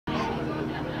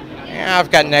I've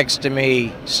got next to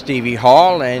me Stevie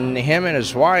Hall, and him and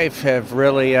his wife have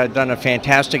really done a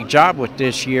fantastic job with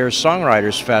this year's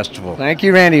Songwriters Festival. Thank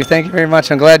you, Randy. Thank you very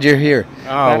much. I'm glad you're here.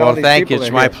 Oh, well, thank you.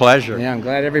 It's my pleasure. Yeah, I'm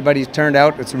glad everybody's turned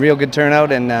out. It's a real good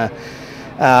turnout, and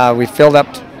we filled up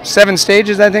 7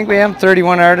 stages, I think we have,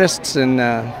 31 artists, and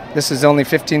this is only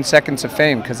 15 seconds of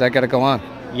fame because I got to go on.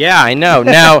 Yeah, I know.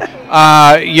 Now,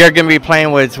 you're going to be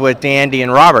playing with Andy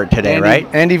and Robert today, right?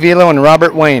 Andy Velo and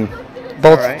Robert Wayne,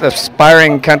 both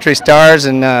aspiring country stars,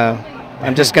 and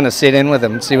I'm just going to sit in with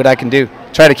them and see what I can do.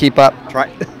 Try to keep up.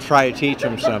 Try to teach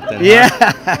them something. Yeah.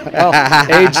 Well,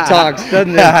 age talks,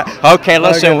 doesn't it? Okay,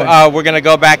 listen, we're going to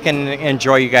go back and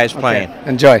enjoy you guys playing. Okay.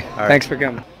 Enjoy. Thanks for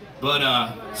coming.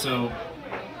 But, so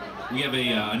we have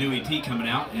a new EP coming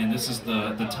out, and this is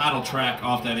the title track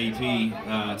off that EP.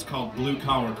 It's called Blue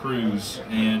Collar Cruise,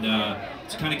 and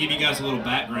to kind of give you guys a little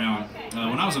background,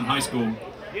 when I was in high school,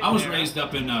 I was raised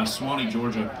up in Swanee,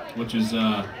 Georgia, which is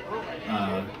on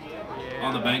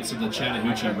the banks of the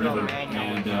Chattahoochee River,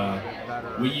 and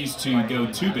we used to go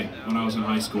tubing when I was in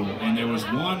high school, and there was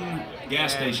one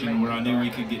gas station where I knew we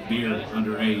could get beer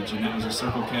underage, and that was a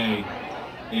Circle K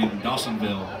in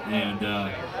Dawsonville, and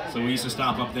so we used to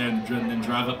stop up there and then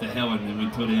drive up to Helen, and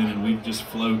we'd put in and we'd just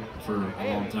float for a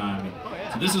long time. And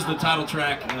so this is the title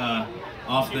track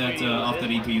off that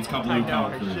EP. It's called Blue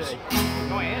Collar Cruise.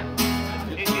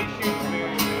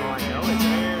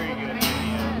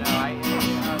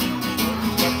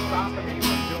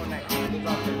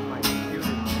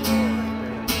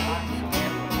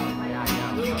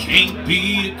 Can't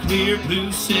beat a clear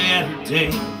blue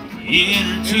Saturday.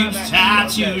 Inner tube's tied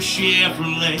to a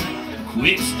Chevrolet.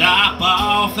 Quick stop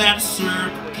off at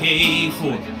Circle K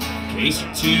for a case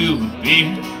or two of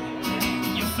beer.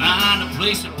 You find a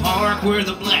place to park where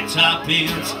the blacktop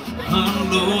ends.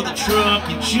 Unload the truck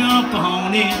and jump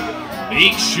on in.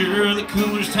 Make sure the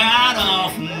cooler's tied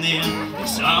off, and then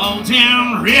it's all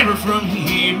down the river from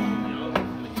here.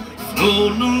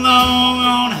 Floating along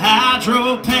on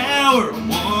hydropower,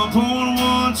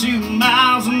 1.12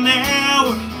 miles an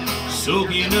hour,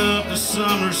 soaking up the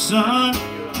summer sun.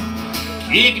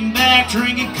 Kicking back,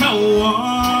 drinking cold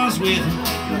ones with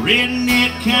a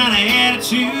redneck kind of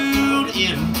attitude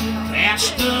in a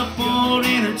patched up old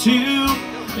inner tube.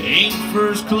 Ain't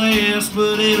first class,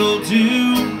 but it'll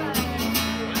do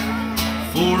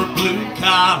for a blue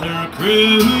collar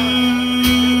cruise.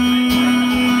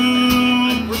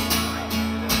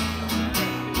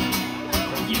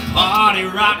 Your party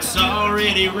rock's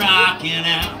already rocking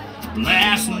out,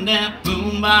 blasting that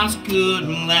boombox good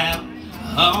and loud.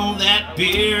 All that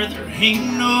beer, there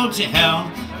ain't no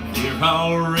doubt, they're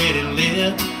already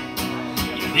lit.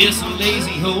 Yeah, this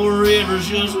lazy old river's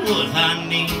just what I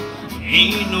need.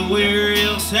 Ain't nowhere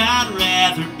else I'd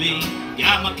rather be.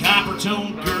 Got my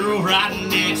copper-toned girl right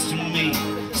next to me,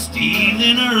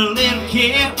 stealing her little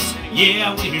caps.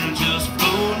 Yeah, we're just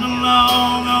floating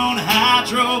along on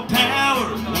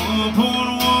hydropower,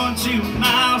 1.12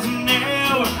 miles an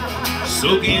hour,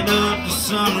 soaking up the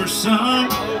summer sun.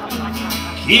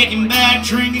 Kicking back,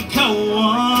 drinking cold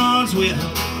ones with a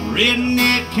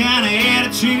redneck kind of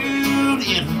attitude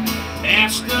in a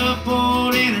patched up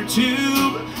old inner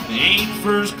tube. Ain't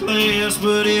first class,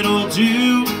 but it'll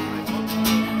do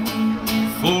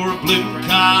for a blue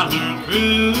collar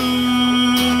cruise.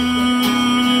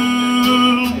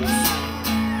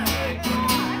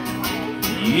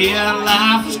 Yeah,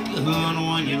 life is good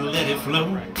when you let it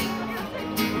flow.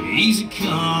 Easy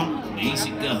come,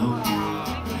 easy go.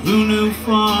 Who knew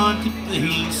fun could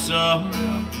be so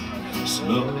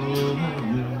slow?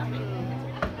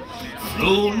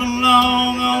 Floating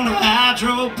along on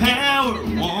hydropower,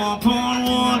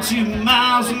 1.12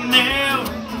 miles an hour,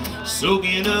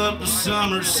 soaking up the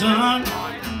summer sun.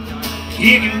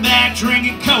 Kicking back,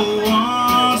 drinking cold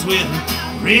ones with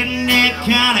a redneck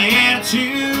kind of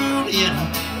attitude in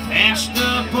a patched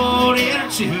up old inner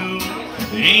tube.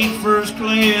 Ain't first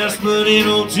class, but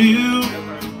it'll do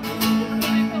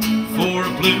for a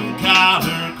blue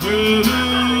collar cruise.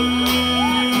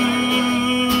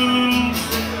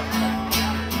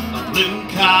 A blue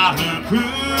collar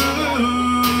cruise.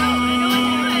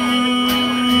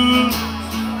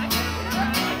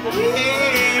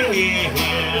 Yeah.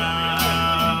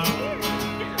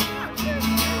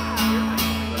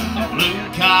 A blue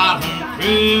collar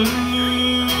cruise.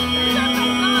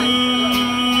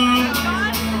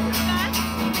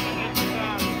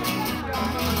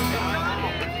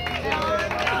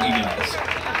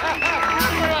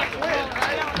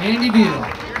 Andy Beal.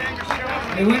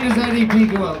 Hey, when does that EP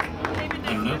go out? I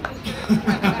don't know.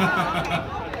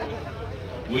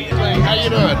 How you doing?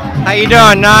 How you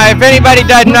doing? If anybody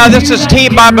doesn't know, this is T.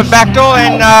 Bubba Bechtel,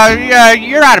 and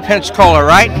you're out of Pensacola,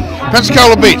 right?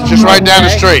 Pensacola Beach, just right down the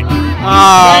street.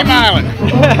 Same island.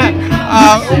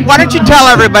 Why don't you tell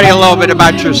everybody a little bit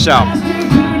about yourself?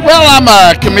 Well, I'm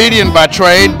a comedian by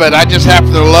trade, but I just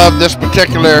happen to love this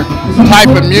particular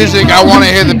type of music. I want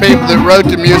to hear the people that wrote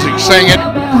the music sing it.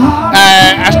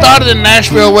 I started in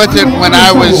Nashville with it when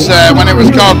it was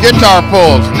called Guitar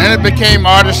Pulls, and then it became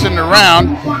Artists in the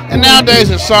Round, and nowadays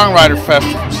it's Songwriter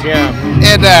Festivals. Yeah.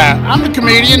 And I'm a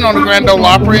comedian on the Grand Ole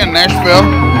Opry in Nashville.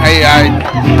 I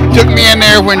took me in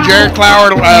there when Jerry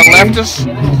Clower left us,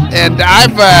 and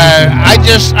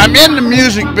I'm in the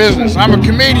music business. I'm a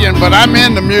comedian, but I'm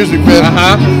in the music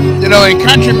business. You know, in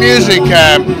country music,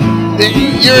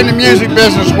 you're in the music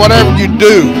business, whatever you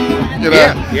do. You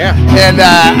know? Yeah. And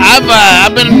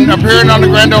I've been appearing on the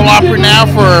Grand Ole Opry now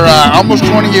for almost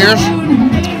 20 years,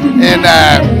 and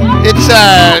it's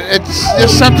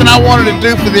just something I wanted to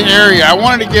do for the area. I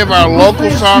wanted to give our local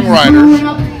songwriters,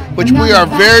 which we are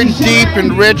very deep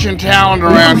and rich in talent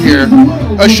around here,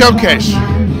 a showcase,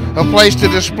 a place to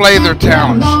display their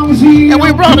talents. And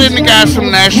we brought in the guys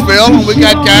from Nashville, and we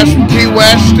got guys from Key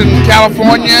West and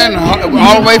California and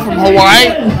all the way from Hawaii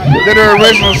that are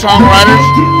original songwriters.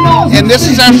 And this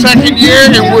is our second year,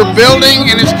 and we're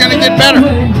building, and it's going to get better.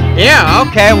 Yeah,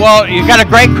 okay. Well, you got a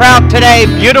great crowd today,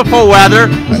 beautiful weather.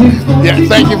 Yeah,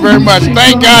 thank you very much.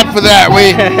 Thank God for that.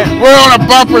 We're on a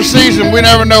bumper season. We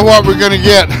never know what we're going to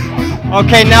get.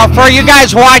 Okay, now for you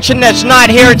guys watching that's not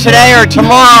here today or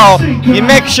tomorrow, you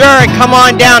make sure and come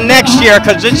on down next year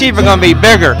because it's even going to be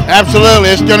bigger. Absolutely,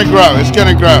 it's going to grow. It's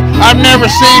going to grow. I've never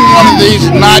seen one of these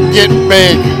not get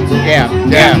big. Yeah.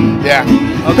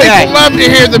 Okay. People love to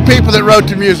hear the people that wrote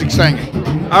the music singing.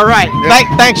 All right.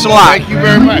 Yeah. Thanks a lot. Thank you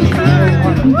very much.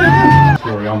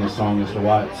 Story on the song as to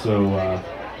why it's so.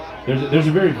 There's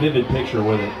a very vivid picture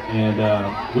with it, and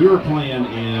we were playing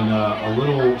in a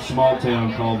little small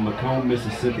town called Macomb,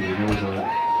 Mississippi, and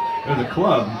there was a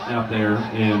club out there,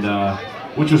 and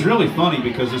which was really funny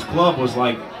because this club was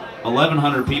like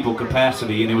 1,100 people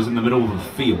capacity, and it was in the middle of a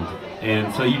field,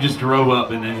 and so you just drove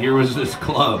up, and then here was this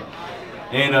club,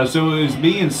 and so it was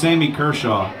me and Sammy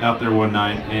Kershaw out there one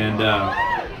night, and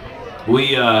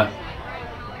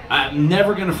I'm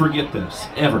never gonna forget this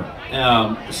ever.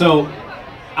 So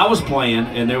I was playing,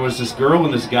 and there was this girl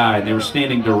and this guy, and they were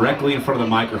standing directly in front of the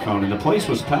microphone, and the place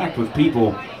was packed with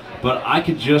people, but I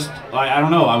could just, I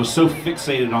don't know, I was so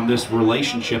fixated on this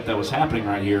relationship that was happening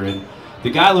right here, and the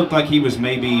guy looked like he was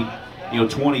maybe,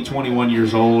 20, 21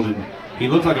 years old, and he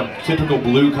looked like a typical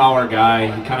blue-collar guy.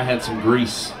 He kind of had some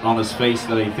grease on his face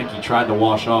that I think he tried to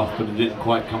wash off, but it didn't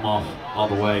quite come off all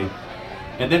the way.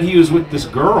 And then he was with this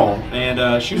girl,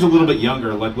 and she was a little bit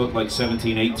younger, looked like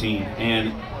 17, 18,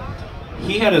 and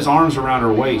he had his arms around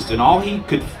her waist, and all he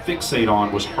could fixate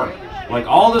on was her. Like,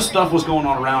 all this stuff was going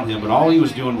on around him, but all he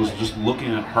was doing was just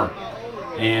looking at her.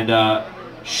 And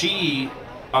she,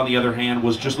 on the other hand,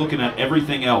 was just looking at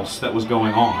everything else that was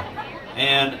going on.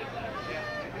 And,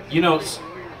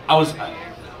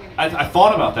 I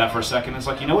thought about that for a second. It's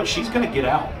like, you know what? She's going to get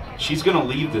out. She's going to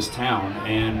leave this town,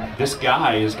 and this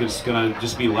guy is just going to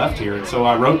just be left here. And so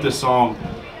I wrote this song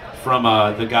from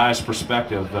the guy's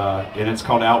perspective, and it's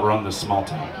called Outrun This Small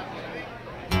Town.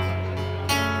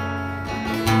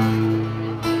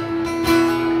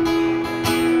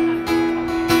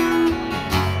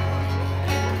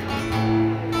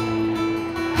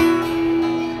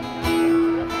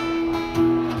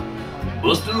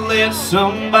 Must have let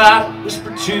somebody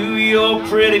whisper to your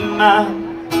pretty mind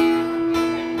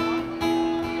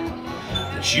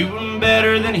that you were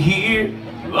better than here.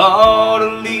 You ought to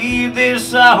leave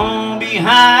this all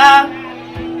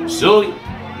behind. So you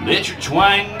let your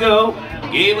twang go,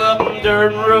 gave up on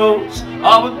dirt and roads.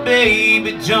 Oh, but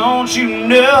baby, don't you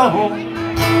know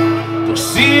the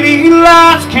city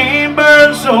lights can't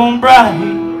burn so bright.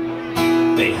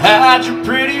 They hide your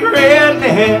pretty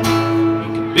redneck. You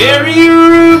can bury your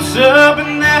roots up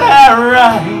in that high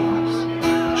rise,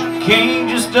 but you can't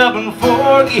just up and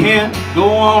forget. Go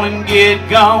on and get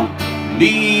gone.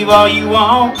 Leave all you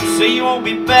want, say you won't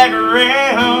be back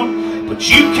around, but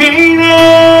you can't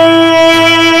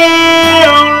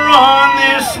outrun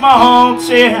this small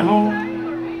town.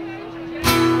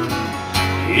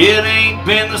 It ain't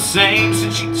been the same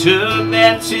since you took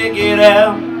that ticket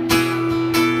out.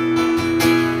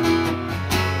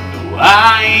 No,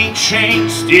 I ain't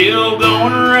changed, still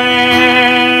going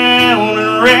around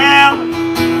and around.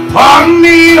 Part of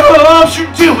me hopes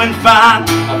you're doing fine.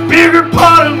 A bigger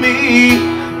part of me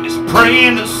is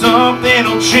praying that something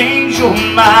will change your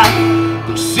mind.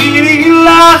 The city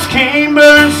lights can't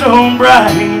burn so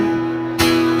bright.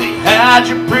 hide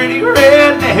your pretty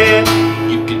redneck.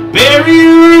 You can bury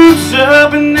your roots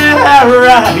up in that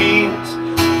rains,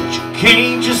 but you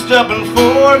can't just up and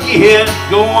forget.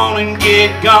 Go on and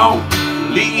get gone.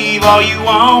 Leave all you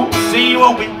want, say you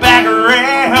won't be back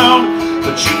around,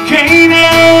 but you can't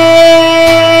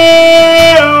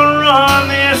outrun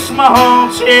this small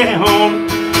town.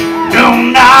 No,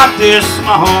 not this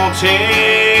small town.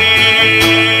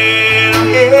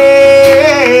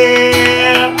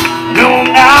 Yeah. No,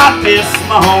 not this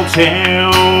small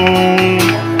town.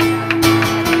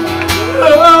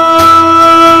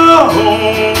 Oh,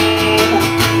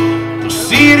 the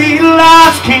city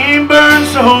lights can burn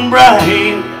so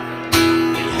bright.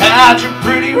 Hide your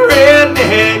pretty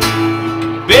redneck.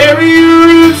 Bury your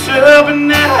roots up in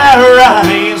that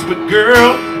rise, but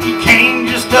girl, you can't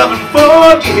just up and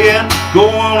forget. Go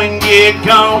on and get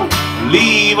gone.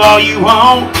 Leave all you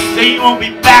want. Say you won't be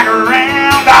back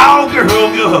around. Oh, girl,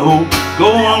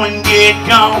 go on and get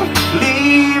gone.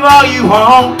 Leave all you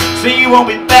want. Say you won't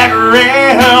be back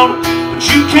around, but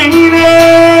you can't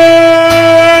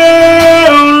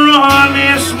outrun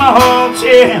this small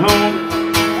town.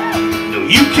 No,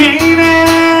 you can't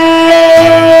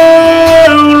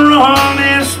outrun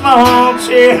this small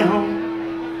town.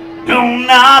 No,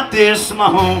 not this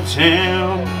small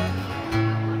town.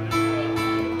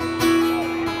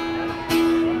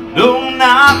 No,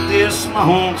 not this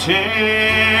small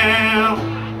town.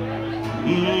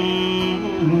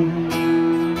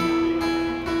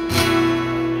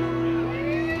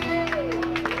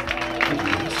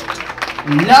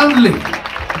 Lovely.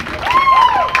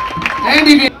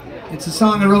 Andy, it's a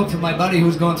song I wrote for my buddy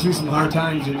who's going through some hard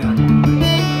times, and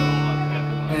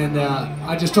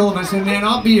I just told him, I said, man,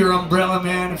 I'll be your umbrella,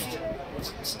 man. If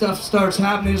stuff starts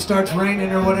happening, it starts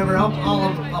raining or whatever, I'll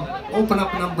open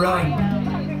up an umbrella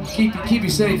and keep you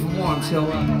safe and warm. So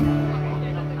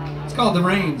it's called The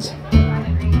Rains.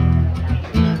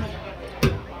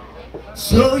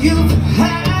 So you've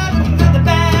had another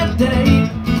bad day.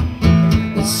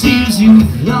 It seems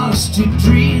you've lost your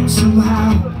dream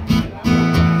somehow.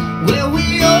 Well,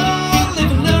 we all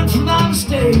live and learn from our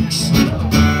mistakes,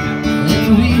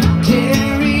 and we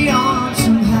carry on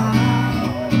somehow.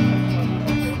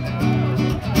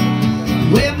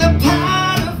 When the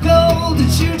pot of gold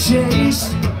that you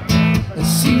chase, it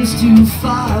seems too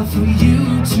far for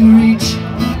you to reach,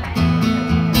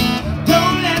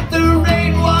 don't let the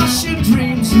rain wash your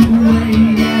dreams away.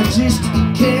 Yeah, just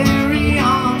carry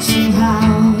on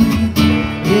somehow.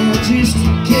 Yeah, just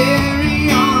carry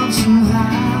on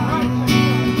somehow.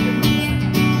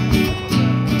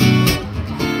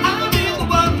 I'll be the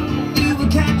one who will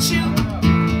catch you.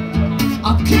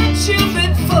 I'll catch you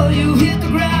before you hit the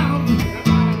ground.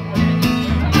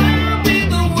 I'll be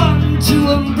the one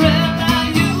to umbrella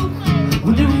you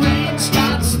when the rain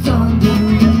starts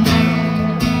thundering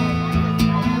down.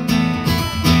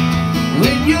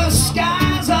 When your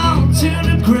skies all turn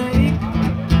to gray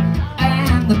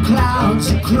and the clouds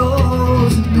are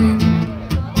closing in,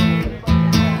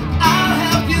 I'll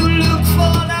help you look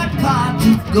for that pot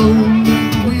of gold,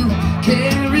 and we'll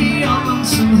carry on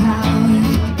somehow.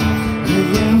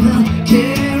 Yeah, we'll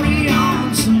carry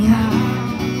on somehow.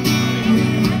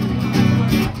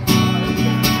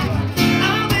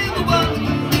 I'll be the one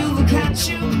who will catch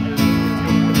you.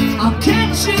 I'll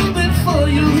catch you before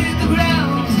you hit the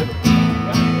ground.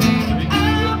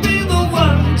 I'll be the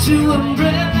one to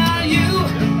umbrella you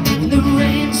when the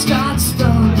rain starts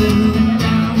thundering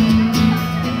down.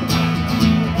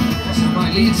 This is my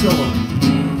lead solo.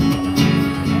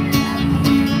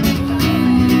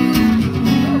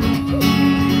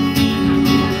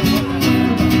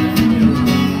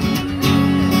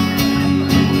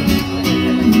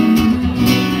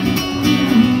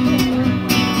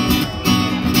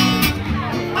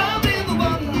 I'll be the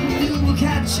one who will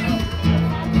catch you.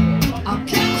 I'll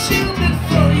catch you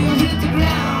before you hit the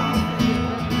ground.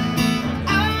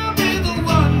 I'll be the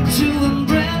one to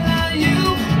umbrella you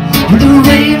when the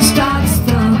rain starts